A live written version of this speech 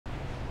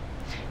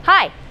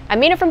Hi,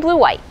 I'm Mina from Blue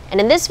White, and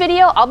in this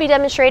video I'll be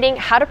demonstrating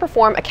how to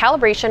perform a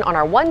calibration on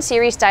our 1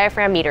 series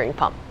diaphragm metering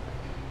pump.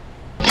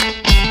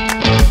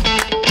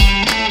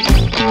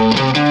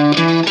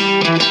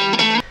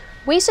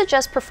 We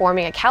suggest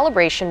performing a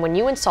calibration when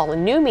you install a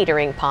new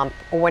metering pump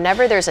or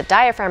whenever there's a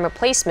diaphragm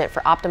replacement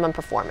for optimum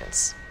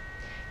performance.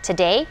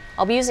 Today,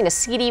 I'll be using a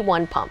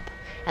CD1 pump,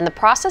 and the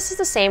process is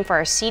the same for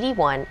our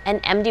CD1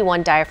 and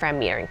MD1 diaphragm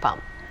metering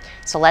pump.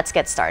 So let's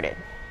get started.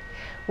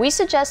 We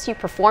suggest you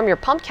perform your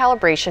pump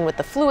calibration with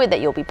the fluid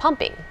that you'll be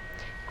pumping.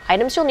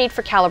 Items you'll need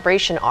for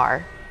calibration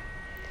are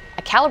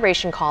a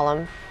calibration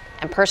column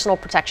and personal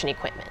protection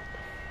equipment.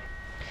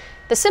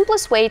 The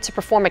simplest way to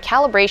perform a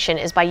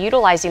calibration is by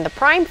utilizing the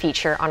prime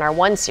feature on our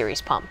 1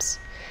 series pumps.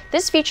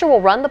 This feature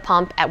will run the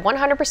pump at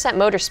 100%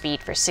 motor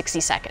speed for 60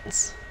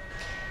 seconds.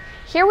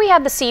 Here we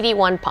have the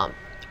CD1 pump.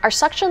 Our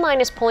suction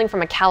line is pulling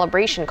from a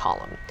calibration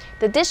column.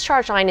 The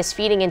discharge line is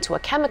feeding into a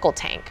chemical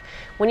tank.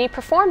 When you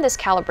perform this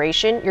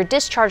calibration, your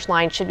discharge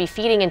line should be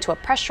feeding into a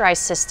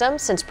pressurized system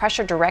since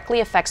pressure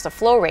directly affects the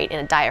flow rate in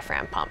a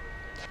diaphragm pump.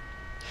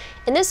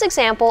 In this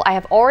example, I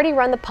have already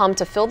run the pump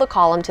to fill the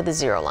column to the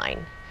zero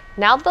line.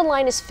 Now that the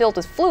line is filled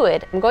with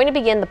fluid, I'm going to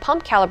begin the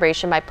pump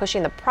calibration by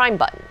pushing the prime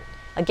button.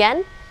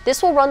 Again,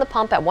 this will run the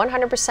pump at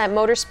 100%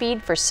 motor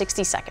speed for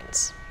 60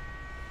 seconds.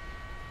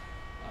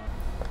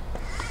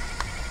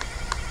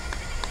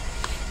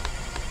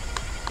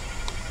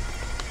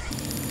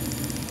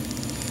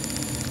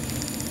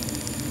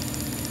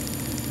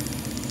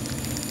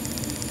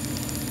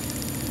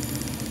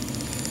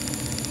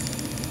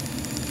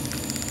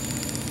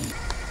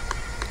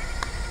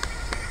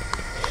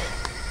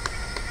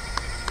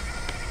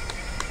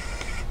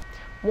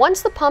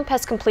 Once the pump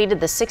has completed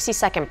the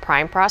 60-second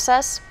prime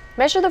process,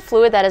 measure the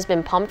fluid that has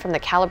been pumped from the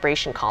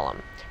calibration column.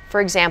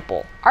 For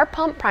example, our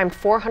pump primed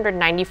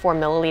 494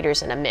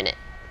 milliliters in a minute.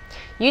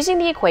 Using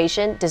the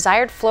equation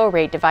desired flow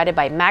rate divided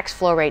by max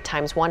flow rate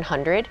times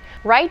 100,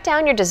 write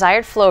down your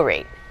desired flow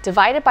rate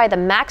divided by the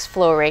max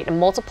flow rate and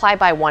multiply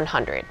by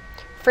 100.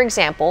 For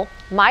example,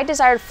 my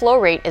desired flow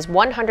rate is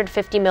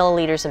 150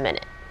 milliliters a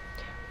minute.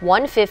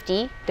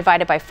 150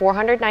 divided by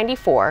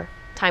 494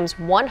 times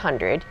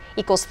 100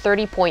 equals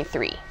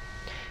 30.3.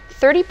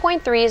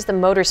 30.3 is the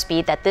motor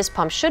speed that this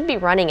pump should be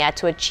running at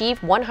to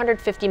achieve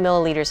 150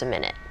 milliliters a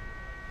minute.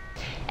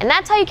 And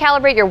that's how you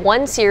calibrate your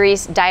 1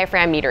 series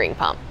diaphragm metering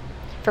pump.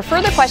 For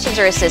further questions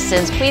or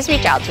assistance, please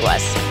reach out to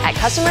us at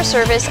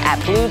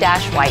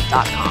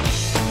customerservice@blue-white.com.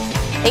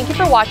 Thank you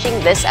for watching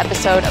this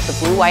episode of the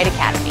Blue White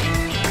Academy.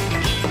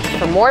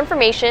 For more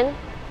information,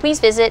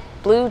 please visit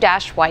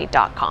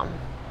blue-white.com.